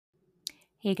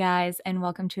Hey guys, and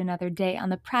welcome to another day on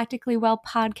the Practically Well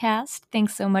podcast.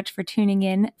 Thanks so much for tuning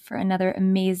in for another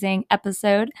amazing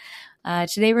episode.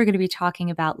 Today we're going to be talking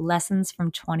about lessons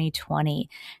from 2020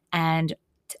 and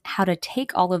how to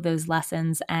take all of those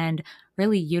lessons and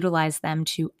really utilize them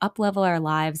to up-level our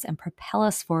lives and propel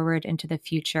us forward into the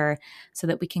future so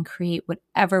that we can create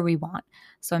whatever we want.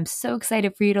 So I'm so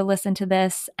excited for you to listen to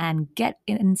this and get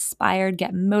inspired,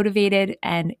 get motivated,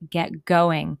 and get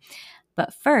going.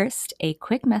 But first, a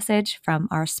quick message from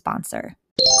our sponsor.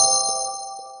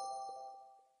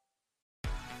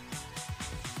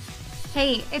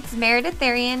 Hey, it's Meredith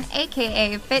Therian,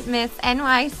 aka FitMiss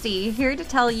NYC, here to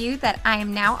tell you that I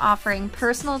am now offering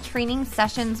personal training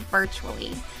sessions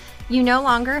virtually. You no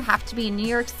longer have to be a New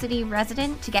York City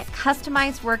resident to get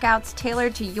customized workouts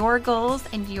tailored to your goals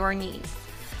and your needs.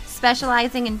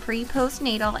 Specializing in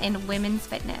pre-postnatal and women's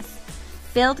fitness.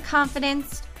 Build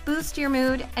confidence, boost your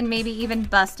mood, and maybe even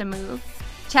bust a move.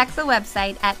 Check the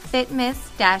website at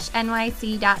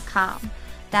fitmiss-nyc.com.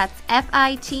 That's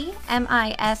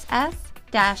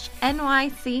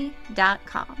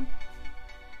FITMISS-NYC.com.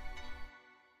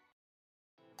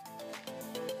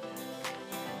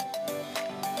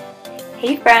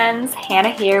 Hey friends,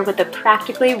 Hannah here with the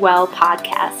Practically Well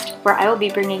podcast, where I will be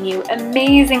bringing you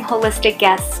amazing holistic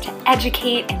guests to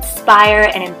educate, inspire,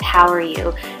 and empower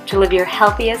you to live your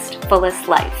healthiest, fullest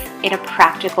life in a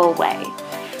practical way.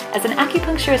 As an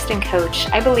acupuncturist and coach,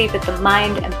 I believe that the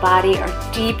mind and body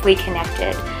are deeply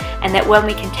connected, and that when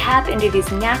we can tap into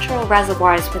these natural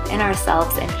reservoirs within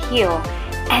ourselves and heal,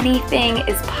 anything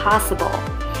is possible.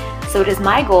 So it is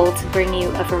my goal to bring you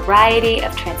a variety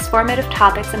of transformative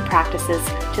topics and practices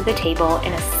to the table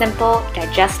in a simple,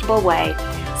 digestible way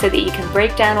so that you can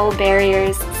break down old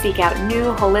barriers, seek out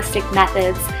new holistic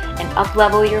methods, and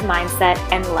up-level your mindset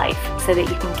and life so that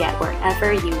you can get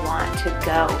wherever you want to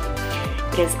go.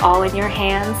 It is all in your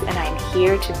hands, and I'm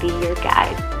here to be your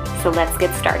guide. So let's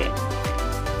get started.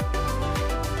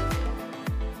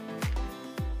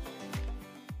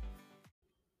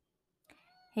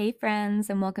 Hey friends,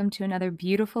 and welcome to another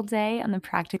beautiful day on the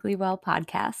Practically Well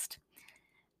podcast.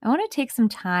 I want to take some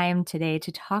time today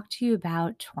to talk to you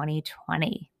about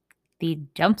 2020, the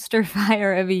dumpster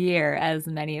fire of a year, as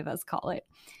many of us call it.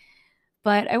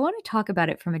 But I want to talk about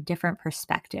it from a different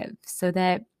perspective so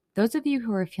that those of you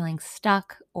who are feeling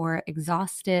stuck or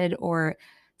exhausted or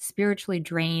spiritually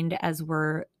drained as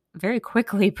we're very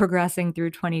quickly progressing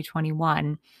through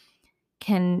 2021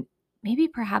 can maybe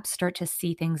perhaps start to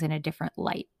see things in a different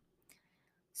light.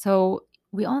 So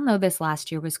we all know this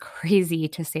last year was crazy,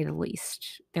 to say the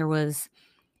least. There was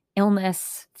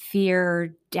illness,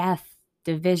 fear, death,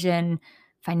 division,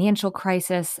 financial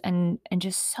crisis, and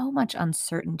just so much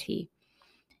uncertainty.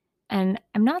 And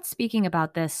I'm not speaking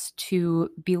about this to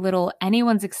belittle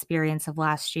anyone's experience of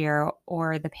last year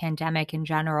or the pandemic in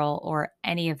general or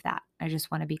any of that. I just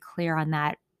want to be clear on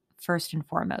that first and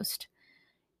foremost.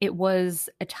 It was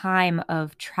a time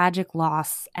of tragic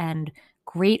loss and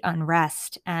great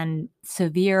unrest and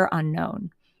severe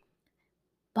unknown.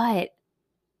 But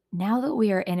now that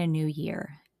we are in a new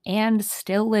year and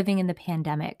still living in the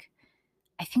pandemic,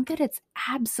 I think that it's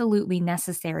absolutely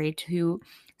necessary to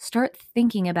start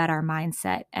thinking about our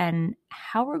mindset and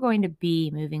how we're going to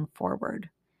be moving forward.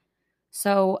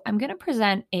 So I'm going to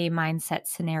present a mindset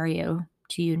scenario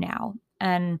to you now,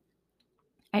 and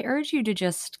I urge you to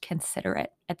just consider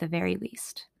it at the very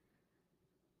least.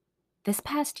 This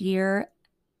past year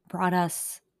brought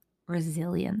us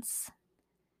resilience.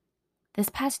 This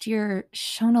past year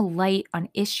shone a light on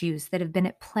issues that have been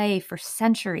at play for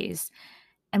centuries,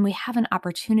 and we have an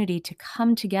opportunity to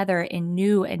come together in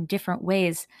new and different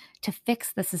ways to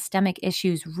fix the systemic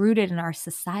issues rooted in our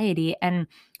society and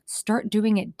start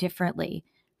doing it differently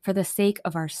for the sake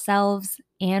of ourselves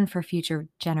and for future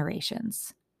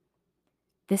generations.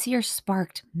 This year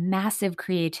sparked massive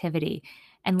creativity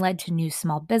and led to new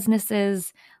small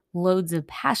businesses, loads of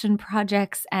passion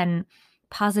projects, and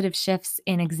positive shifts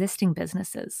in existing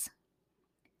businesses.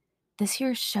 This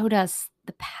year showed us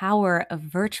the power of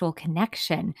virtual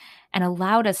connection and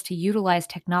allowed us to utilize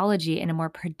technology in a more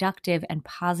productive and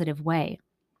positive way.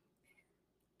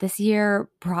 This year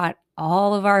brought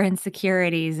all of our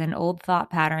insecurities and old thought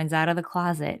patterns out of the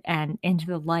closet and into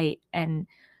the light and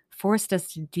forced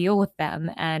us to deal with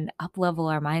them and up-level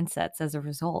our mindsets as a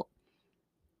result.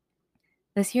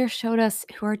 This year showed us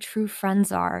who our true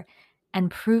friends are and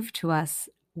proved to us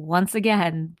once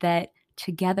again that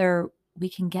together we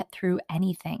can get through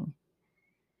anything.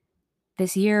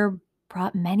 This year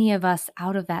brought many of us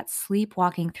out of that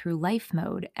sleepwalking through life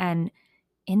mode and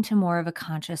into more of a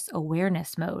conscious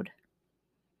awareness mode.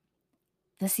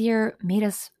 This year made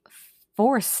us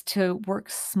forced to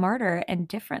work smarter and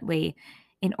differently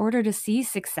in order to see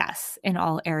success in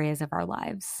all areas of our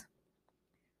lives.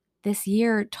 This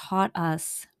year taught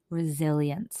us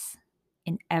resilience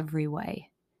in every way.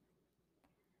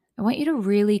 I want you to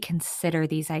really consider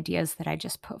these ideas that I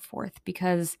just put forth,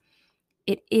 because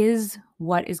it is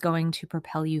what is going to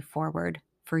propel you forward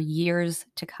for years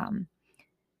to come.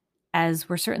 As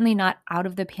we're certainly not out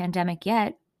of the pandemic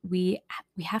yet, we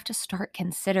have to start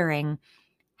considering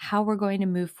how we're going to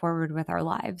move forward with our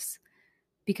lives,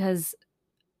 because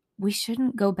we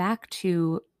shouldn't go back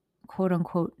to quote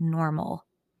unquote normal.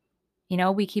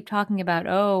 We keep talking about,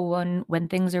 when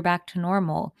things are back to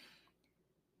normal.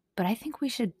 But I think we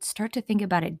should start to think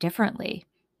about it differently,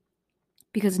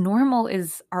 because normal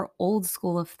is our old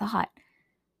school of thought.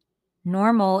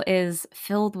 Normal is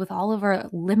filled with all of our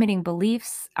limiting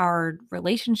beliefs, our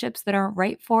relationships that aren't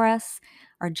right for us,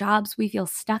 our jobs we feel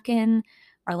stuck in,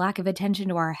 our lack of attention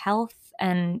to our health,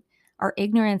 and our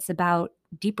ignorance about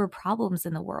deeper problems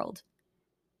in the world.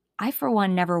 I, for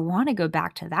one, never want to go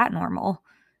back to that normal.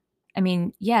 I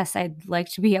mean, yes, I'd like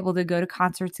to be able to go to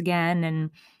concerts again and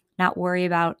not worry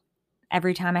about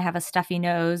every time I have a stuffy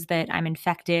nose that I'm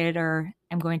infected or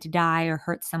I'm going to die or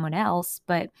hurt someone else.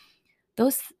 But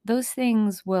those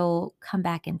things will come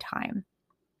back in time.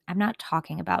 I'm not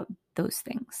talking about those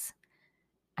things.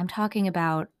 I'm talking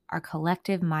about our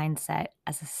collective mindset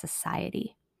as a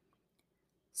society.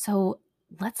 So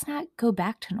let's not go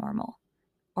back to normal,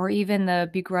 or even the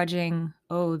begrudging,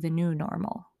 the new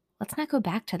normal. Let's not go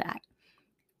back to that.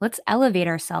 Let's elevate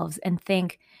ourselves and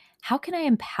think, how can I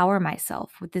empower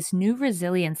myself with this new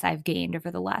resilience I've gained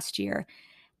over the last year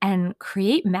and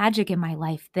create magic in my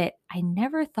life that I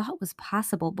never thought was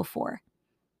possible before?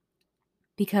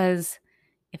 Because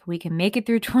if we can make it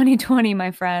through 2020,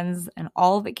 my friends, and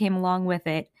all that came along with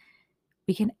it,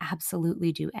 we can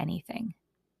absolutely do anything.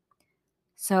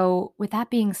 So with that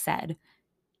being said,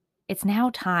 it's now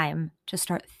time to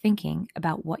start thinking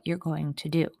about what you're going to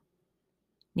do.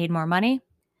 Need more money?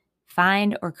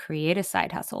 Find or create a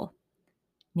side hustle.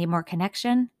 Need more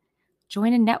connection?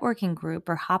 Join a networking group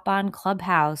or hop on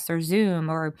Clubhouse or Zoom,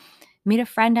 or meet a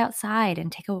friend outside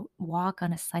and take a walk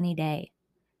on a sunny day.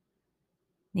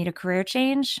 Need a career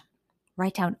change?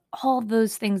 Write down all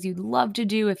those things you'd love to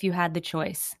do if you had the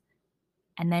choice,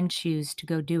 and then choose to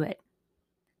go do it.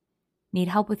 Need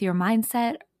help with your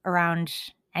mindset around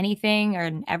anything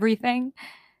or everything?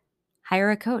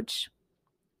 Hire a coach.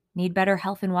 Need better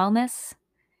health and wellness?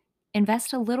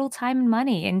 Invest a little time and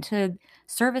money into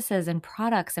services and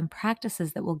products and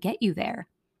practices that will get you there.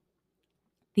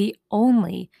 The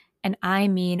only, and I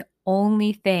mean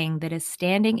only, thing that is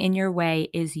standing in your way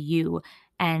is you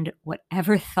and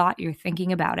whatever thought you're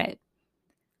thinking about it.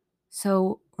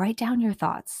 So write down your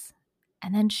thoughts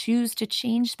and then choose to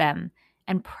change them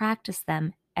and practice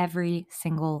them every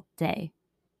single day.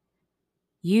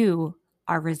 You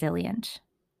are resilient,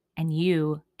 and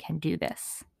you can do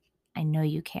this. I know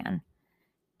you can.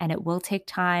 And it will take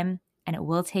time, and it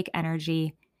will take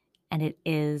energy, and it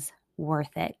is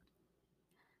worth it.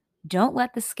 Don't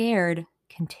let the scared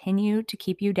continue to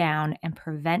keep you down and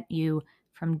prevent you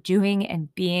from doing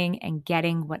and being and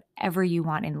getting whatever you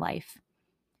want in life.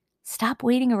 Stop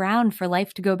waiting around for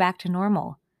life to go back to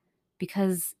normal,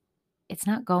 because it's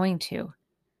not going to.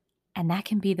 And that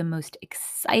can be the most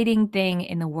exciting thing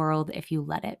in the world if you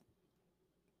let it.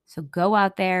 So go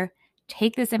out there,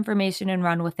 take this information and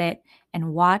run with it,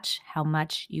 and watch how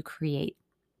much you create.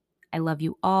 I love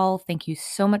you all. Thank you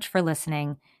so much for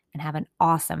listening, and have an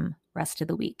awesome rest of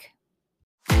the week.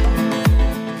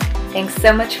 Thanks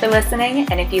so much for listening,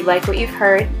 and if you like what you've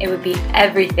heard, it would be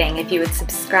everything if you would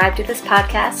subscribe to this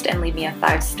podcast and leave me a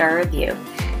 5-star review.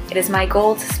 It is my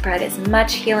goal to spread as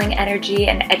much healing energy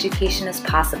and education as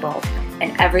possible,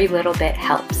 and every little bit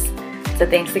helps. So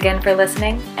thanks again for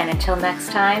listening, and until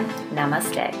next time,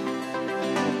 namaste.